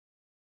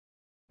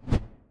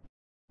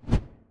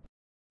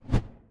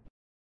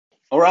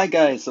All right,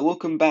 guys. So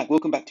welcome back.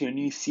 Welcome back to a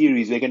new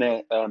series. We're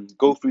gonna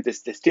go through the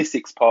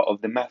statistics part of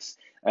the maths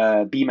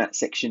BMAT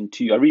section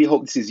 2. I really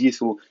hope this is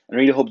useful, and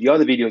I really hope the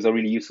other videos are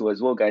really useful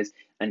as well, guys.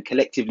 And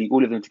collectively,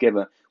 all of them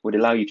together would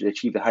allow you to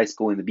achieve the high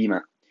score in the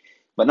BMAT.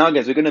 But now,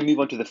 guys, we're gonna move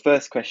on to the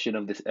first question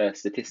of this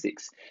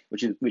statistics,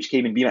 which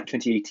came in BMAT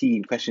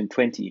 2018, question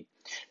 20.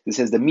 It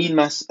says the mean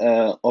mass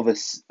of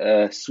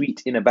a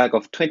sweet in a bag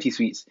of 20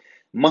 sweets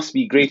must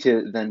be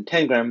greater than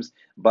 10 grams,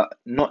 but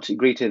not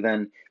greater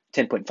than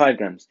 10.5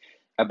 grams.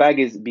 A bag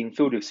is being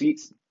filled with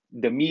sweets.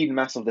 The mean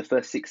mass of the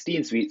first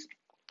 16 sweets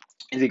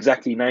is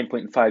exactly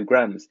 9.5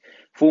 grams.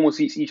 Four more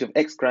sweets, each of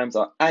X grams,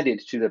 are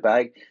added to the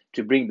bag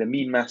to bring the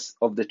mean mass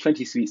of the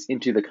 20 sweets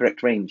into the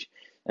correct range.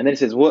 And then it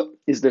says, what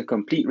is the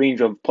complete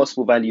range of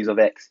possible values of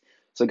X?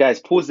 So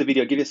guys, pause the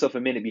video, give yourself a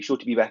minute, be sure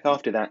to be back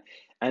after that,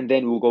 and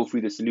then we'll go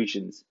through the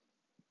solutions.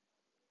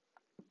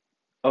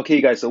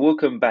 Okay, guys, so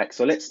welcome back.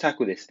 So let's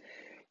tackle this.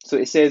 So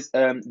it says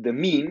the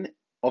mean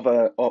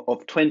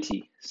of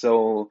 20.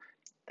 So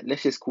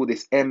let's just call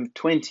this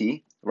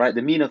M20, right?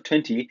 The mean of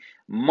 20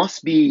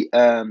 must be,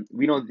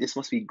 we know this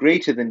must be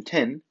greater than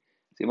 10.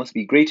 So it must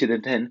be greater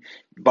than 10,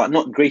 but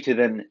not greater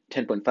than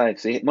 10.5.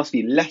 So it must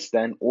be less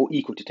than or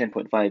equal to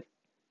 10.5,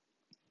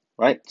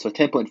 right? So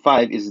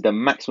 10.5 is the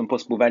maximum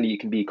possible value it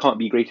can be. It can't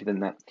be greater than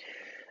that.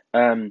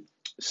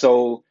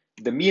 So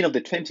the mean of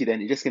the 20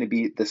 then is just going to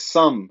be the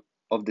sum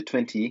of the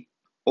 20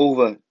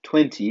 over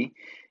 20.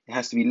 It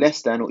has to be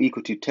less than or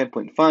equal to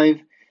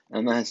 10.5,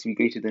 and that has to be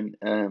greater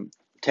than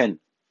 10,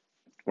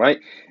 right?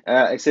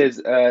 It says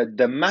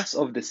the mass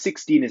of the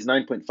 16 is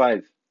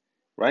 9.5,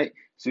 right?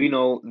 So we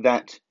know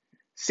that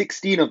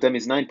 16 of them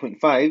is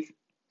 9.5,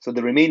 so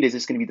the remainder is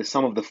just going to be the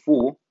sum of the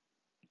 4,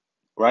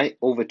 right,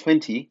 over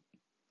 20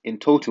 in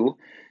total.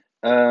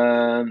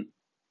 Oh,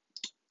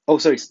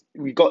 sorry,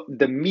 we got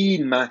the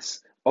mean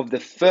mass of the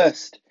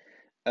first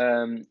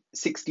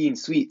 16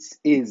 sweets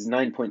is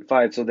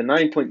 9.5. So the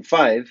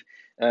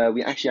 9.5,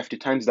 we actually have to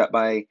times that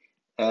by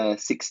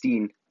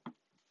 16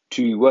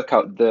 to work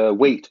out the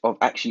weight of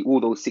actually all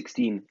those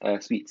 16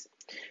 sweets.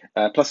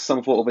 Plus the sum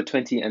of 4 over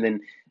 20, and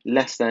then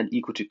less than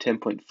equal to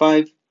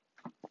 10.5,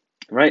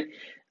 right?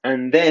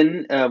 And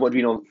then what do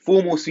we know?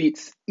 4 more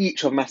sweets,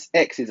 each of mass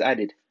X is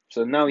added.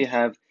 So now we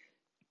have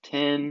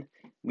 10,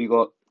 we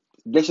got,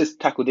 let's just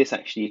tackle this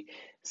actually.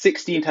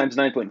 16 times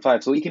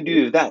 9.5. So what you can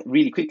do with that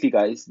really quickly,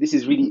 guys. This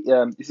is really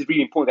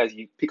important, guys.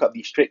 You pick up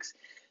these tricks.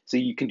 So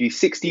you can do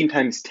 16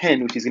 times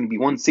 10, which is going to be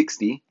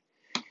 160,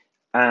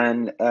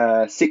 and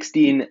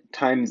 16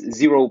 times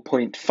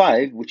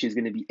 0.5, which is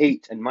going to be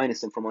 8, and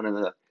minus them from one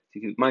another. So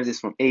if you minus this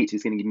from 8,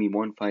 it's going to give me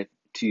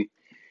 152,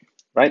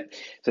 right?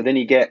 So then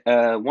you get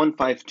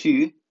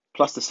 152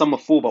 plus the sum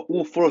of 4, but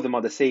all 4 of them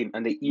are the same,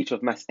 and they each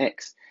of mass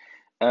X.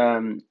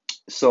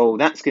 So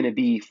that's going to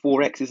be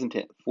 4x, isn't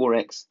it?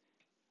 4x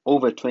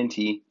over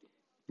 20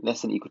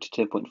 less than equal to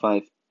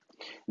 10.5.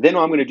 Then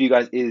what I'm going to do,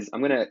 guys, is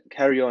I'm going to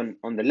carry on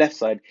the left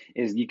side.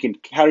 Is you can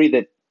carry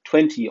the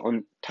 20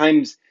 on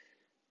times,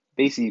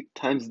 basically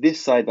times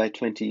this side by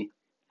 20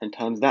 and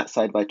times that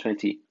side by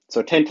 20.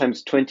 So 10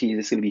 times 20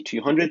 is going to be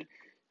 200.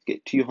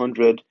 Get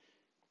 200,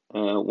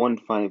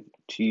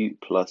 152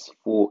 plus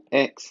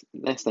 4x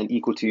less than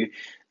equal to,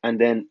 and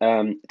then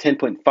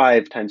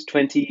 10.5 times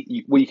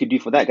 20. What you could do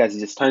for that, guys,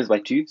 is just times by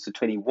 2, so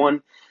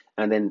 21,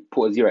 and then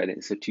put a 0 at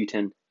it, so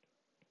 210.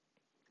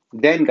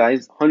 Then,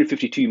 guys,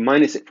 152,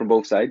 minus it from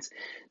both sides.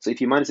 So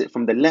if you minus it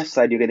from the left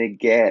side, you're going to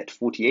get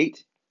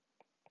 48,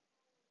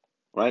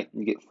 right?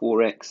 You get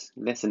 4x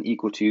less than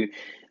equal to,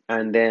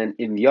 and then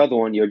in the other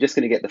one, you're just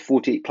going to get the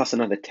 48 plus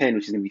another 10,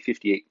 which is going to be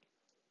 58,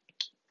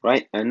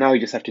 right? And now you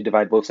just have to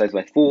divide both sides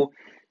by 4.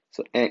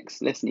 So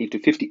x less than equal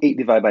to 58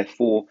 divided by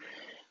 4.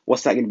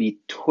 What's that going to be?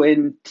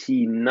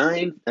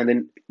 29, and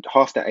then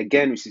half that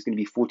again, which is going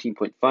to be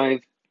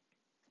 14.5,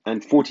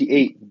 and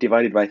 48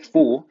 divided by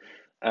 4.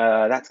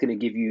 That's going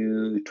to give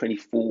you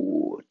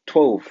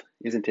 12,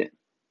 isn't it?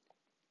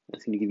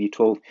 That's going to give you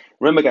 12.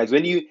 Remember, guys,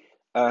 when you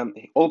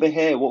over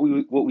here,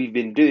 what we've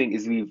been doing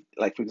is we've,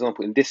 like, for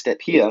example, in this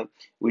step here,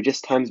 we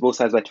just times both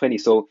sides by 20.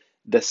 So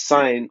the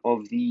sign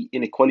of the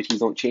inequalities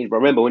don't change. But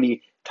remember, when you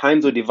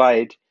times or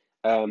divide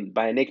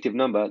by a negative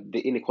number, the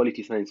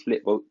inequality signs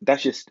flip. Well,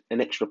 that's just an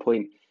extra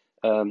point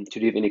to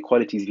do with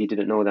inequalities if you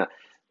didn't know that.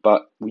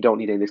 But we don't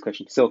need it in this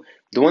question. So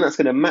the one that's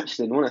going to match,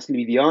 then the one that's going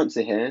to be the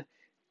answer here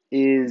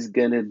is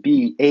going to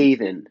be A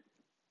then.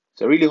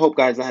 So I really hope,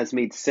 guys, that has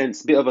made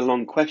sense. Bit of a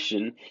long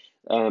question,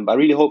 but I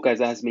really hope, guys,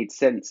 that has made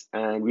sense,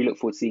 and we look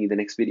forward to seeing you in the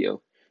next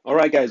video. All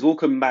right, guys,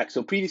 welcome back.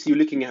 So previously, we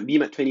were looking at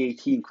BMAT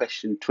 2018,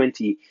 question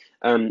 20.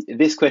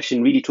 This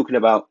question really talking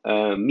about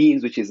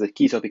means, which is a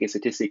key topic in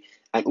statistics,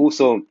 and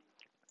also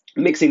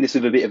mixing this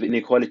with a bit of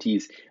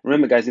inequalities.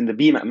 Remember, guys, in the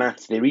BMAT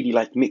Maths, they really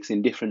like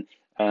mixing different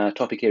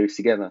topic areas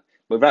together.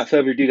 But without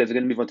further ado, guys, we're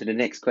going to move on to the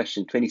next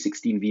question,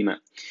 2016 BMAT.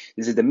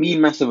 This is the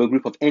mean mass of a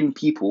group of n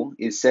people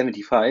is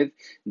 75.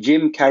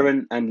 Jim,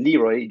 Karen, and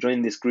Leroy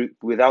join this group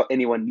without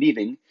anyone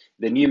leaving.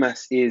 The new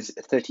mass is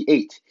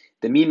 38.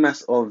 The mean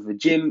mass of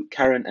Jim,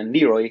 Karen, and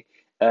Leroy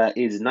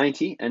is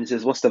 90. And it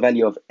says, what's the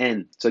value of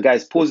n? So,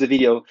 guys, pause the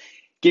video.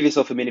 Give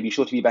yourself a minute, be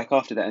sure to be back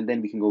after that, and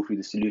then we can go through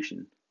the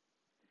solution.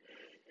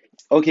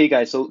 Okay,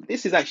 guys, so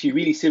this is actually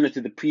really similar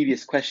to the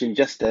previous question,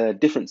 just a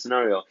different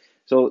scenario.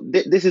 So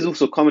this is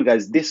also common,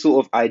 guys, this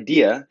sort of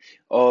idea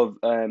of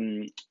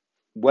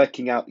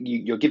working out,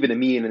 you're given a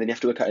mean and then you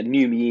have to work out a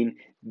new mean.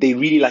 They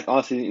really like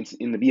asking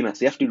in the BMAT.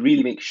 So you have to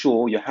really make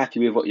sure you're happy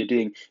with what you're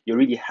doing. You're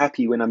really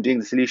happy when I'm doing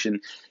the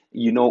solution.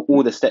 You know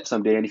all the steps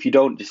I'm doing. And if you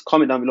don't, just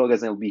comment down below,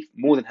 guys, and I'll be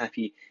more than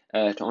happy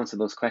to answer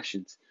those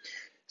questions.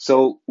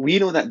 So we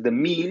know that the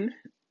mean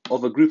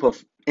of a group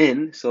of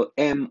n, so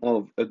m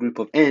of a group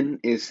of n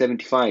is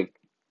 75,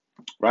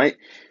 right?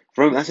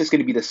 Remember, that's just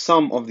going to be the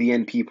sum of the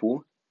n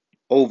people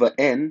over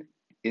n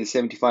is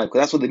 75, because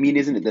that's what the mean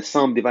is, isn't it? The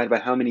sum divided by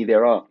how many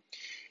there are.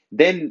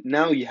 Then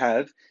now you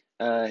have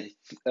 3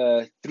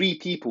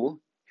 people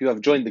who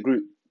have joined the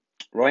group,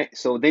 right?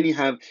 So then you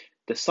have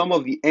the sum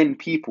of the n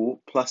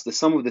people plus the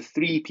sum of the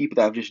 3 people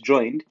that have just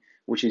joined,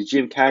 which is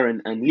Jim,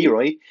 Karen, and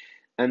Leroy,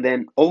 and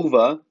then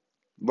over,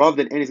 rather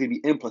than n is going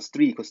to be n plus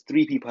 3, because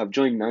 3 people have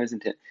joined now,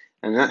 isn't it?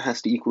 And that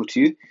has to equal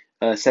to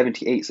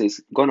 78, so it's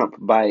gone up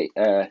by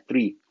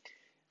 3.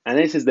 And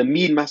then it says the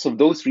mean mass of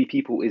those 3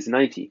 people is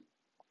 90,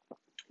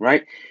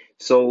 right?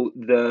 So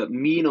the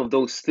mean of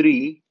those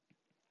 3,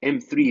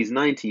 M3 is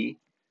 90,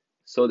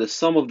 so the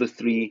sum of the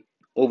 3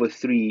 over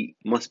 3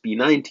 must be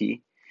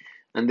 90,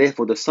 and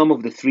therefore the sum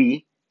of the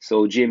 3,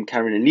 so Jim,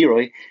 Karen, and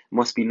Leroy,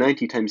 must be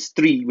 90 times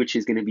 3, which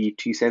is going to be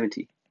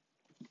 270,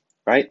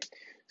 right?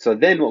 So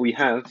then what we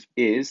have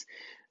is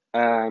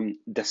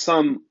the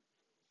sum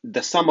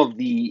of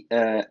the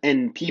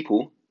n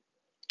people,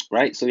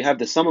 right? So you have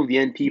the sum of the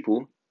n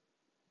people,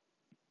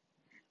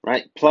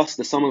 right, plus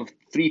the sum of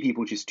 3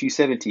 people, which is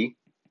 270,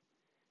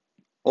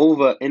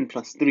 over n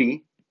plus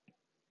 3,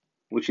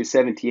 which is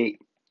 78,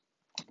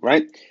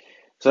 right?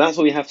 So that's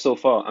what we have so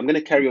far. I'm going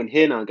to carry on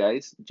here now,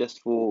 guys,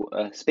 just for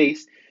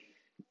space.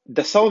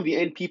 The sum of the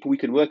n people we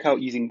can work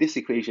out using this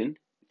equation.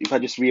 If I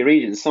just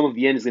rearrange it, the sum of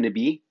the n is going to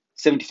be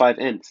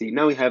 75n. See,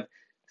 now we have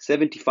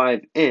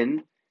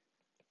 75n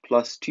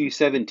plus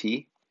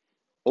 270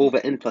 over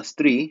n plus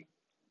 3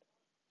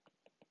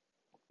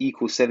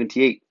 equals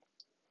 78.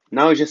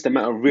 Now it's just a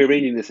matter of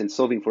rearranging this and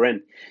solving for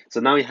n.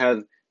 So now we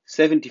have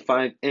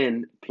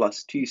 75n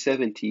plus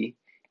 270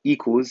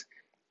 equals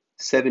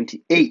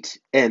 78n,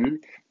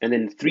 and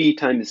then 3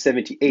 times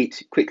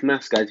 78, quick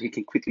maths, guys, we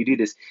can quickly do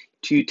this,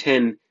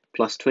 210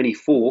 plus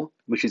 24,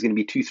 which is going to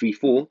be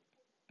 234.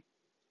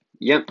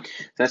 Yeah, so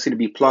that's going to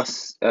be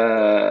plus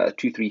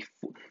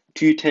 234,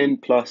 210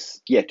 plus,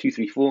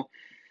 234.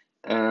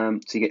 So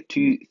you get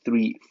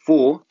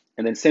 234,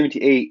 and then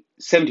 78,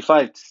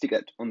 75 to stick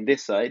it on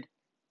this side,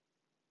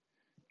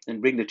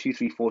 and bring the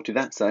 234 to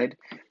that side.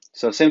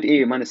 So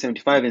 78 minus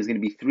 75 is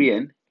going to be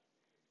 3n,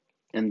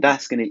 and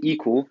that's going to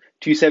equal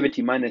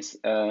 270 minus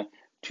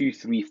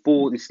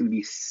 234. This is going to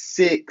be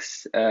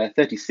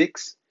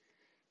 36,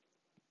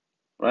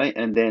 right?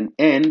 And then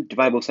n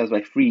divided both sides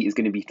by 3 is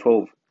going to be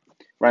 12,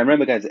 right?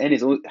 Remember, guys, n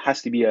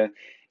has to be a,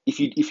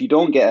 if you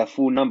don't get a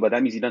full number,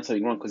 that means you've done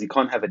something wrong, because you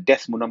can't have a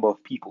decimal number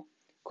of people,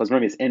 because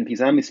remember, it's n people.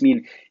 So that must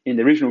mean in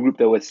the original group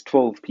there was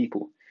 12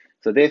 people.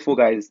 So therefore,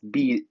 guys,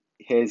 B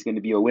here is going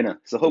to be a winner.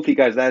 So hopefully,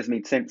 guys, that has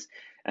made sense.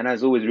 And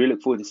as always, really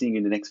look forward to seeing you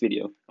in the next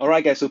video. All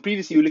right, guys, so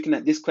previously we were looking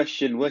at this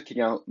question,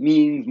 working out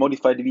means,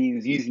 modified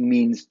means, using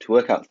means to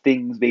work out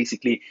things,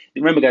 basically.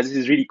 Remember, guys, this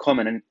is really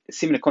common, and a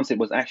similar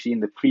concept was actually in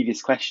the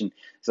previous question.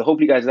 So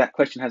hopefully, guys, that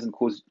question hasn't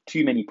caused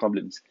too many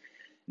problems.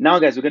 Now,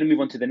 guys, we're going to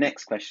move on to the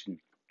next question.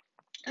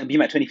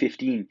 BMAT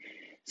 2015.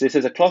 So it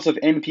says a class of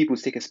n people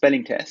take a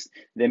spelling test.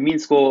 Their mean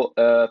score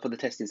for the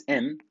test is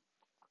m.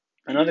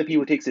 Another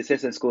people takes the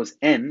test and scores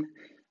n.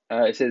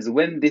 It says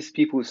when this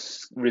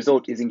people's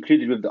result is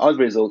included with the other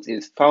results,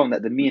 it's found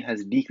that the mean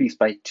has decreased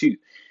by 2.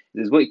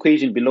 This what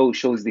equation below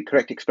shows the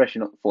correct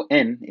expression for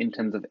n in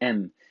terms of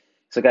m.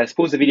 So guys,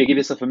 pause the video, give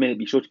yourself a minute,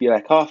 be sure to be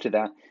back after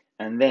that,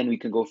 and then we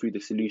can go through the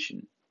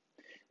solution.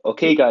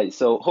 Okay, guys,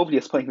 so hopefully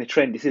you're spotting the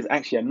trend. This is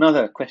actually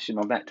another question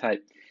of that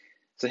type.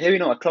 So here we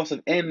know a class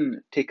of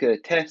m take a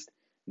test,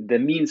 the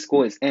mean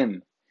score is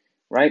m,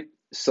 right?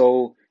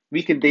 So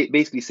we can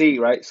basically say,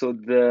 right, so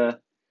the,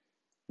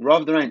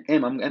 rather than write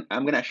m, I'm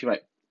going to actually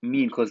write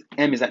mean, because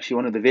m is actually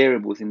one of the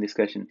variables in this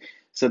question.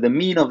 So the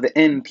mean of the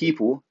n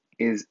people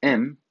is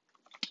m,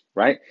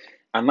 right?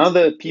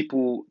 Another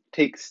people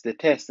takes the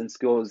test and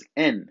scores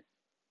n,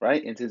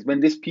 right? And says when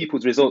this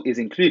people's result is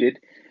included,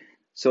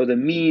 so the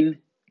mean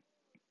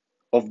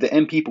of the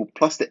n people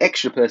plus the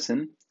extra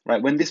person,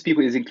 right? When this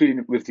people is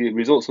included with the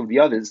results of the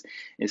others,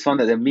 it's found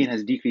that the mean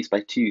has decreased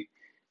by 2.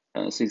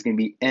 So it's going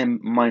to be m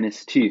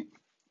minus 2,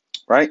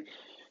 right?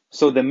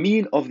 So the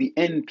mean of the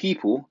n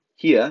people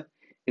here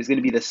is going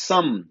to be the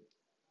sum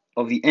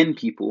of the n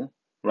people,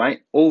 right,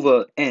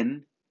 over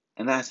n,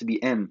 and that has to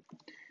be m.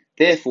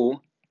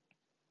 Therefore,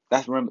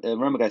 that's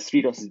remember, guys,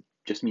 3 dots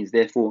just means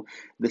therefore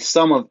the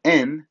sum of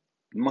n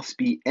must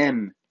be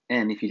m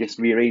n if you just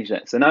rearrange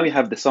that. So now we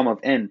have the sum of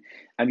n,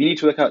 and we need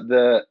to work out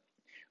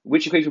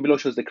which equation below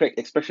shows the correct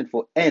expression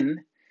for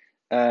n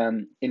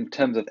in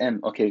terms of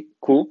m. Okay,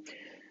 cool.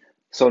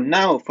 So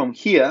now from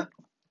here,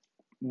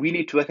 we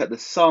need to work out the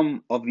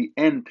sum of the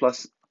n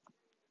plus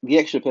the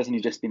extra person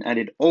who's just been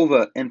added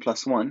over n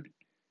plus 1,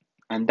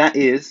 and that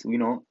is, we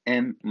know,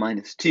 m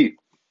minus 2,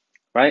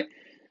 right?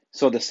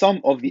 So the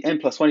sum of the n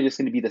plus 1 is just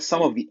going to be the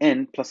sum of the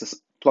n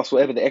plus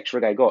whatever the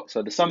extra guy got.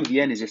 So the sum of the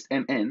n is just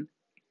mn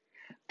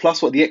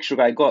plus what the extra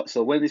guy got.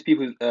 So when these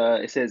people,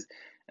 it says,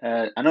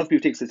 another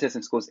people takes the test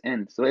and scores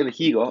n. So whatever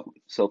he got,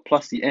 so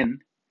plus the n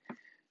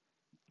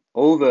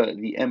over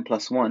the m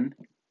plus 1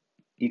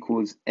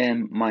 equals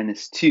m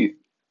minus 2,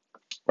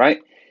 right?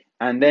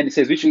 And then it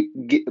says which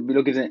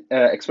below gives an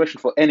expression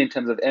for n in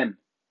terms of m,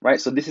 right?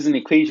 So this is an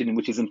equation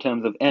which is in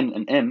terms of n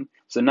and m.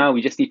 So now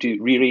we just need to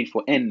rearrange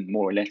for n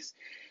more or less.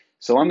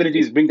 So what I'm going to do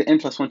is bring the n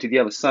plus 1 to the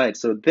other side.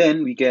 So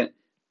then we get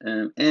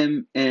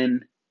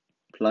mn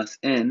plus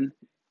n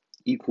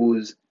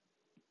equals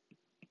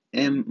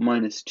m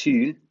minus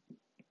 2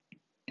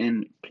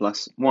 n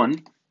plus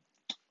 1,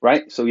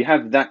 right? So we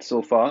have that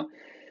so far.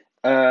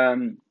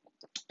 And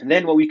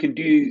then what we can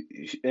do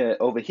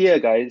over here,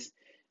 guys,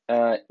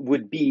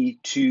 would be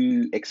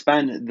to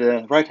expand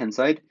the right-hand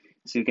side.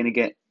 So you're going to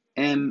get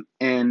mn,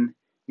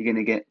 you're going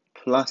to get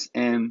plus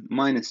m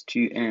minus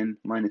 2n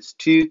minus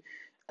 2,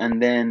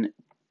 and then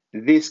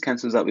this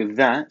cancels out with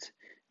that.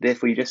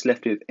 Therefore, you're just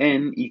left with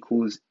n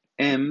equals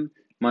m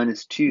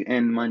minus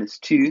 2n minus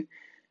 2.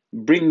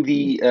 Bring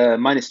the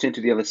minus 10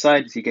 to the other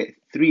side, so you get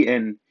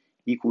 3n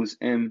equals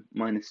m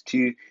minus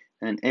 2,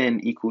 and n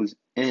equals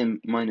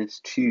m minus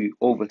 2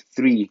 over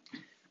 3.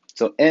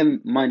 So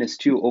m minus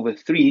 2 over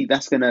 3,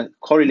 that's going to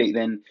correlate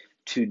then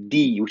to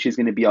D, which is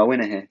going to be our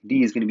winner here.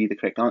 D is going to be the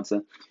correct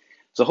answer.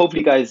 So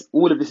hopefully, guys,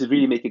 all of this is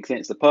really making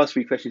sense. The past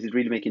 3 questions is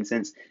really making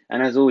sense.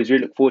 And as always,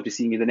 really look forward to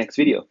seeing you in the next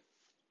video.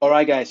 All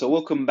right, guys, so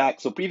welcome back.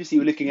 So previously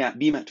we were looking at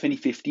BMAT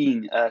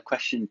 2015,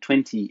 question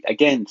 20.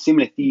 Again,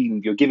 similar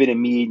theme. You're given a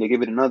mean, you're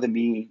given another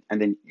mean,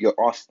 and then you're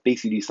asked to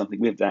basically do something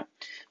with that.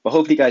 But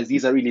hopefully, guys,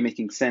 these are really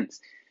making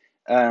sense.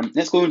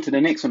 Let's go on to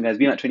the next one, guys.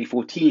 BMAT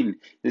 2014.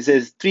 It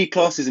says 3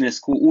 classes in a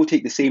school all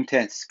take the same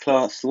test.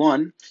 Class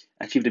 1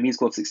 achieved a mean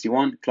score of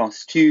 61,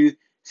 Class 2,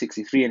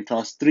 63, and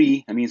Class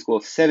 3, a mean score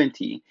of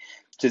 70. It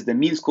says the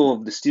mean score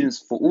of the students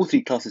for all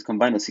 3 classes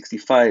combined was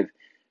 65.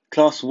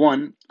 Class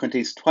 1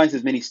 contains twice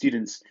as many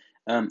students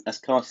as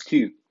Class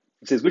 2.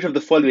 It says, which of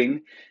the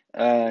following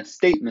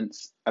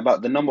statements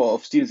about the number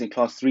of students in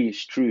Class 3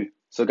 is true?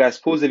 So guys,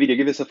 pause the video,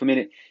 give yourself a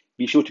minute.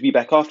 Be sure to be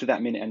back after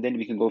that minute, and then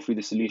we can go through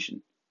the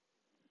solution.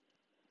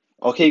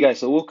 Okay, guys,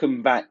 so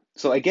welcome back.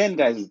 So again,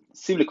 guys,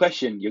 similar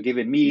question. You're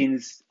given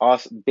means,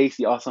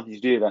 basically ask something to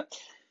do with that.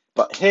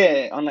 But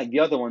here, unlike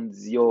the other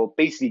ones, you're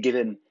basically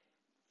given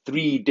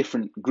 3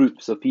 different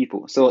groups of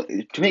people. So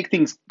to make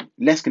things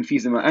less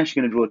confusing, I'm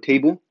actually going to draw a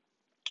table.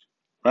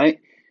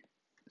 Right?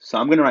 So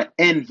I'm going to write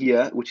n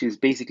here, which is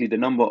basically the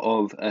number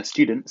of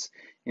students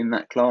in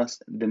that class,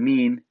 the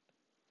mean,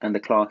 and the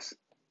class.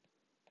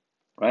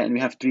 Right? And we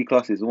have 3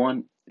 classes,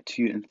 1,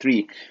 2, and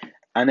 3.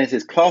 And it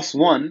says class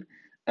 1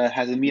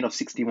 has a mean of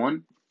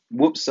 61.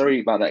 Whoops,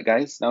 sorry about that,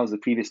 guys. That was the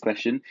previous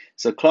question.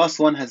 So class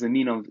 1 has a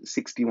mean of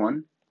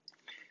 61.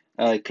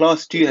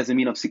 Class 2 has a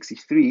mean of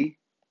 63.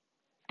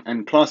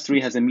 And class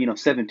 3 has a mean of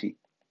 70.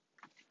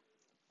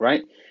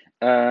 Right?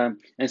 And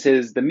it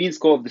says the mean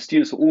score of the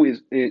students for all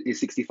is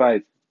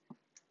 65.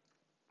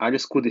 I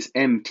just call this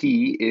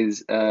MT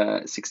is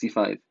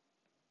 65,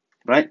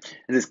 right?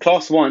 And this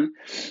class 1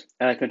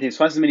 contains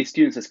twice as many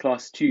students as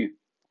class 2.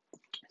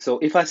 So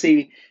if I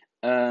say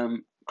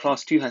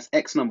class 2 has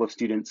X number of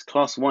students,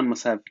 class 1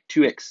 must have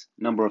 2X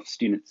number of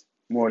students,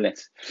 more or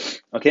less.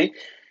 Okay,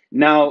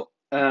 now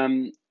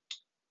we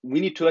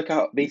need to work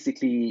out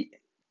basically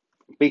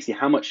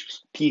how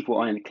much people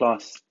are in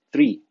class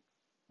 3,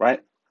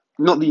 right?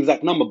 Not the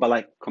exact number, but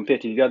like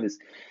compared to the others.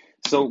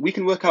 So we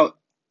can work out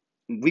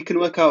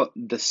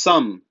the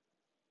sum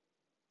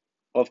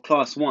of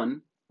class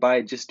 1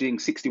 by just doing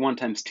 61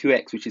 times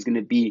 2x, which is going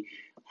to be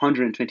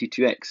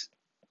 122x,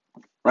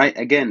 right?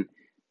 Again,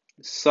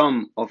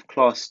 sum of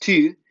class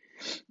 2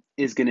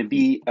 is going to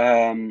be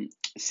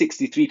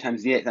 63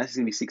 times the x. That's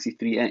going to be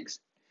 63x.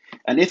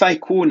 And if I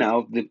call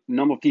now the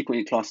number of people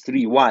in class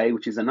 3 y,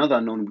 which is another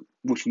unknown,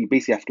 which we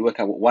basically have to work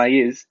out what y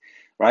is,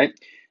 right?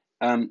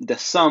 The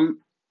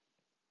sum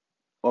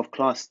of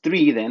class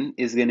 3 then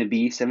is going to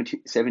be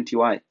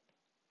 70y,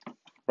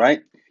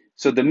 right?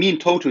 So the mean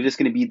total is just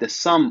going to be the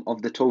sum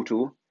of the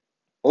total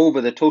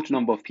over the total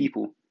number of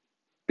people,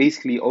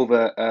 basically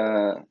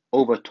over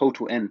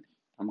total n.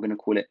 I'm going to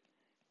call it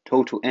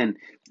total n,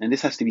 and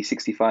this has to be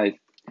 65.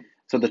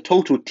 So the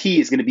total t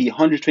is going to be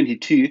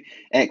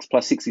 122x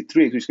plus 63x,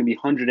 which is going to be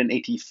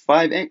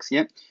 185x.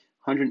 Yep,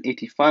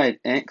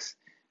 185x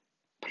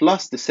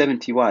plus the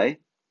 70y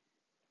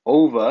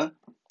over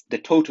the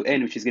total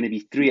n, which is going to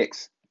be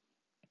 3x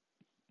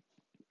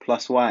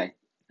plus y,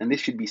 and this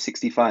should be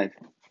 65,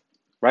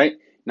 right?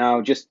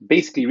 Now, just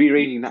basically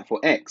rearranging that for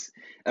x,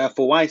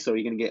 for y,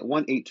 sorry, you're going to get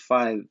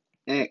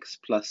 185x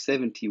plus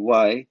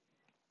 70y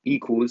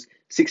equals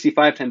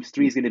 65 times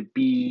 3 is going to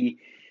be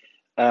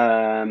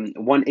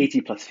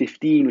 180 plus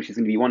 15, which is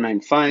going to be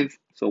 195.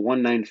 So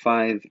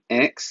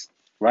 195x,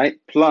 right,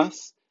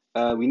 plus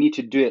we need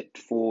to do it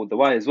for the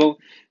y as well,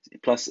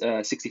 plus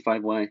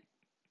 65y,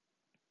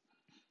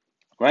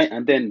 right?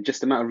 And then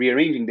just a matter of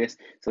rearranging this.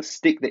 So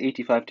stick the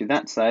 85 to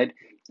that side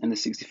and the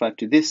 65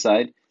 to this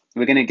side.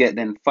 We're going to get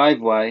then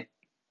 5y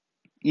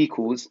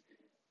equals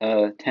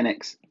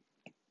 10x.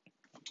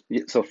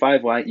 So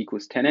 5y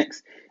equals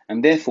 10x,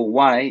 and therefore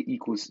y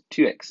equals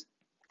 2x.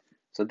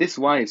 So this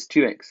y is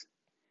 2x.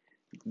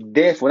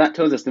 Therefore, that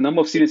tells us the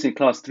number of students in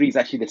class 3 is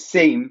actually the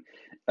same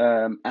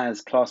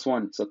as class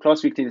 1. So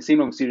class 3 contains the same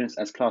number of students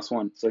as class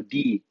 1. So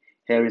D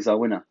here is our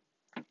winner.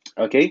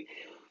 Okay,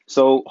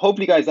 so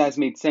hopefully, guys, that has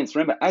made sense.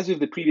 Remember, as with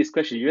the previous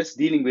question, you're just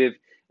dealing with,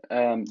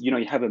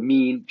 you have a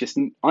mean, just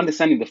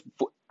understanding the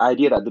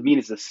idea that the mean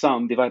is the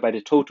sum divided by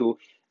the total,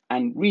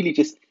 and really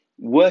just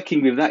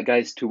working with that,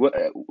 guys, to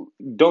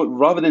don't,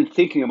 rather than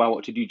thinking about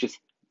what to do, just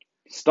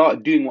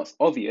start doing what's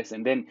obvious,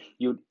 and then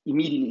you'll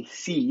immediately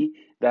see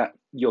that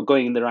you're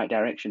going in the right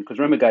direction. Because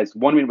remember, guys,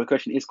 1 minute per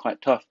question is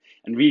quite tough,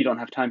 and really don't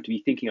have time to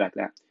be thinking like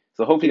that.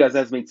 So hopefully, guys, that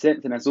has made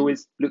sense. And as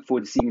always, look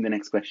forward to seeing you in the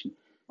next question.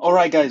 All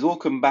right, guys,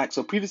 welcome back.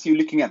 So previously, we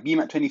were looking at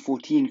BMAT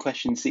 2014,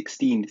 question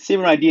 16.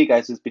 Similar idea,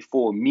 guys, as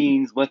before,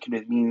 means, working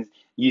with means,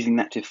 using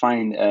that to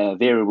find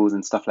variables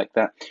and stuff like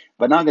that.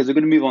 But now, guys, we're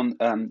going to move on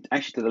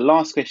actually to the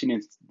last question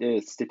in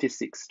the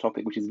statistics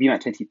topic, which is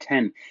BMAT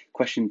 2010,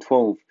 question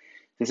 12.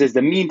 It says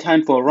the mean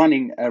time for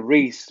running a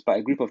race by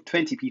a group of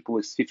 20 people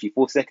is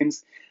 54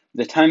 seconds.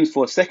 The times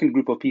for a second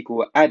group of people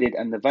were added,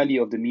 and the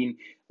value of the mean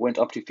went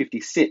up to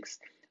 56.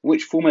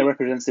 Which formula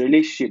represents the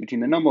relationship between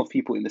the number of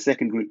people in the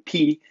second group,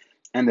 P,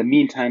 and the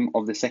mean time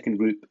of the second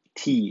group,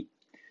 T?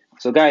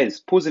 So guys,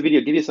 pause the video,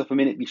 give yourself a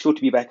minute, be sure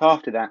to be back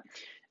after that,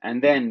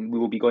 and then we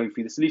will be going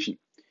through the solution.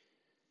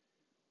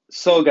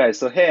 So guys,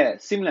 so here,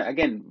 similar,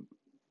 again,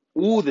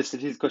 all the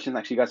statistics questions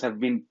actually, guys, have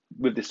been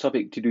with this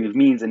topic to do with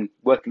means and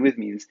working with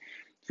means.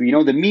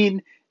 So the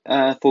mean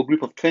for a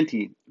group of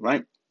 20,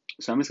 right?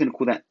 So I'm just going to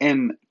call that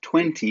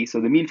M20. So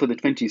the mean for the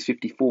 20 is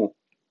 54,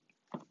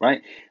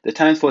 right? The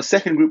times for a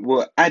second group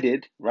were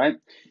added, right?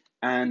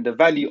 And the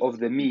value of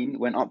the mean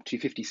went up to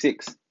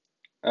 56.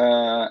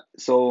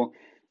 So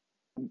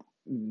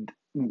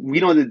we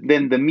know that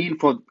then the mean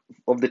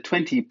of the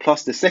 20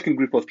 plus the second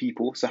group of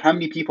people. So how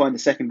many people are in the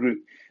second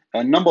group?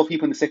 Number of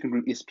people in the second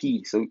group is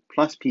P. So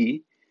plus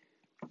P,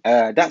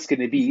 that's going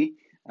to be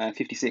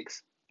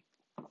 56,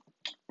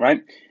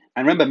 right?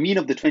 And remember, mean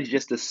of the 20,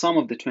 just the sum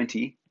of the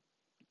 20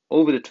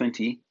 over the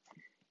 20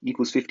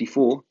 equals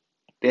 54.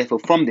 Therefore,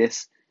 from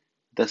this,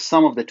 the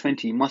sum of the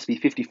 20 must be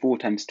 54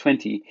 times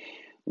 20,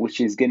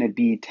 which is going to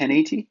be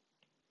 1080.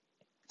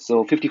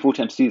 So 54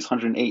 times 2 is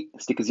 108.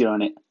 Stick a 0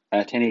 on it,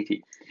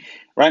 1080.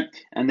 Right?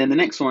 And then the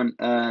next one,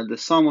 the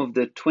sum of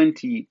the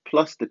 20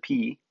 plus the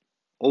P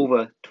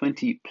over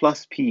 20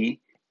 plus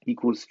P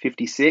equals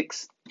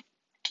 56.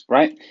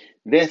 Right?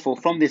 Therefore,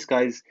 from this,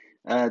 guys,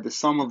 the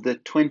sum of the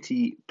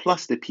 20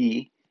 plus the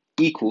P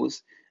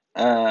equals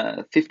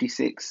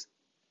 56,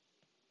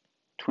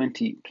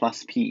 20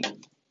 plus P.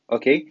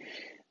 Okay?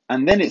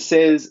 And then it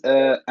says,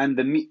 and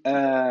the mean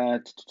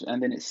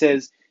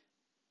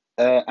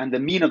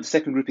of the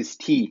second group is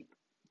T.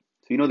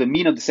 So the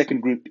mean of the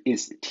second group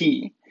is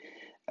T.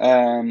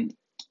 And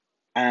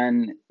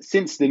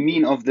since the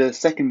mean of the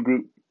second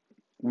group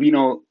we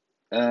know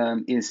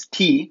is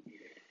T,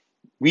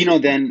 we know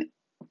then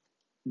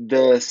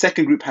the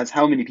second group has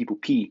how many people?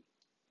 P,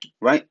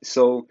 right?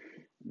 So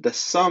the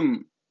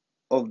sum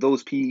of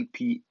those P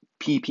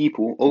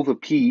people over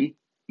P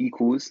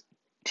equals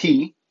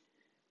T.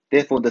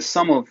 Therefore, the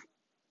sum of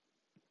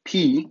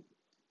P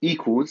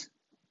equals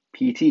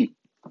PT.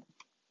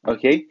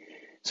 Okay?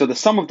 So the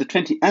sum of the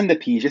 20 and the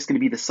P is just going to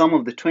be the sum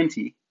of the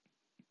 20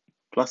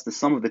 plus the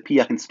sum of the P.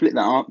 I can split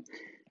that up,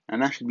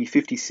 and that should be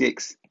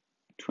 56,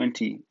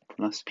 20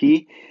 plus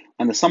P.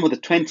 And the sum of the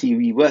 20,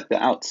 we work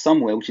that out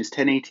somewhere, which is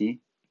 1080,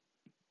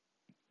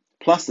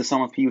 plus the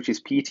sum of P, which is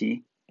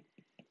PT.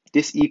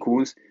 This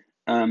equals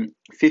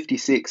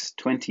 56,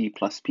 20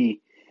 plus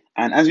P.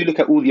 And as we look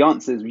at all the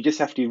answers, we just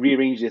have to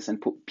rearrange this and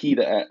put P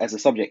as a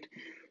subject.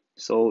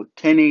 So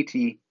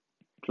 1080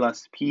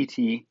 plus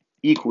PT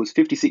equals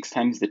 56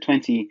 times the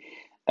 20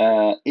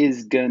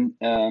 is going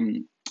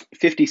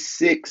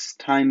 56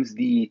 times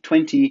the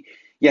 20.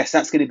 Yes,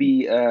 that's going to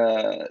be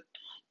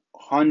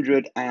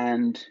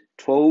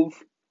 112,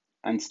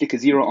 and stick a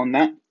 0 on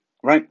that,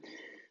 right?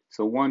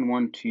 So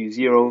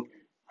 1120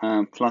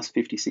 plus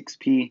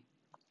 56p,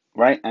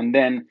 right? And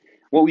then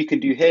what we can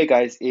do here,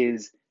 guys,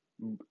 is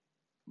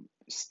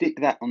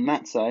stick that on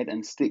that side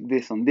and stick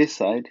this on this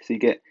side. So you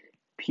get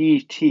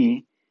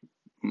PT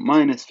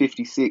minus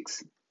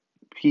 56p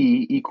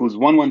equals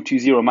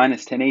 1120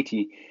 minus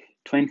 1080.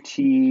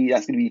 20,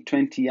 that's going to be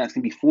 20, that's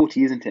going to be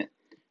 40, isn't it?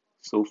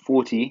 So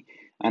 40,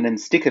 and then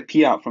stick a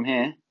p out from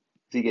here.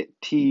 So you get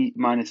t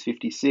minus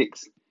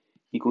 56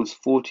 equals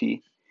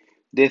 40.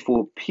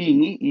 Therefore,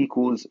 p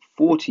equals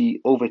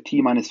 40 over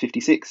t minus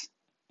 56.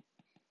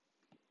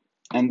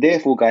 And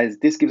therefore, guys,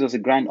 this gives us a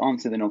grand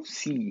answer then of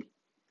C.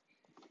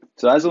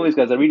 So as always,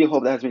 guys, I really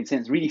hope that has made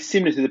sense. Really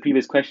similar to the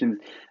previous questions.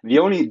 The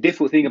only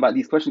difficult thing about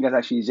these questions, guys,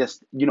 actually is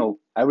just,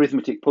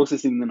 arithmetic,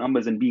 processing the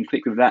numbers and being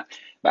quick with that.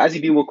 But as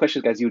you do more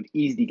questions, guys, you would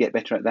easily get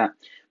better at that.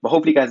 But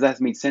hopefully, guys, that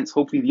has made sense.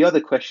 Hopefully the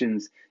other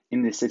questions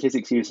in the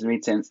statistics series has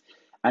made sense.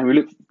 And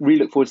we really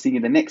look forward to seeing you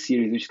in the next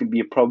series, which is going to be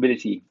a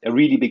probability, a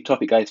really big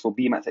topic, guys, for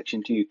BMAT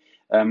Section 2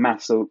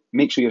 maths. So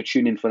make sure you're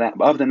tuned in for that.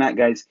 But other than that,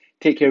 guys,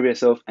 take care of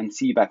yourself and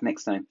see you back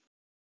next time.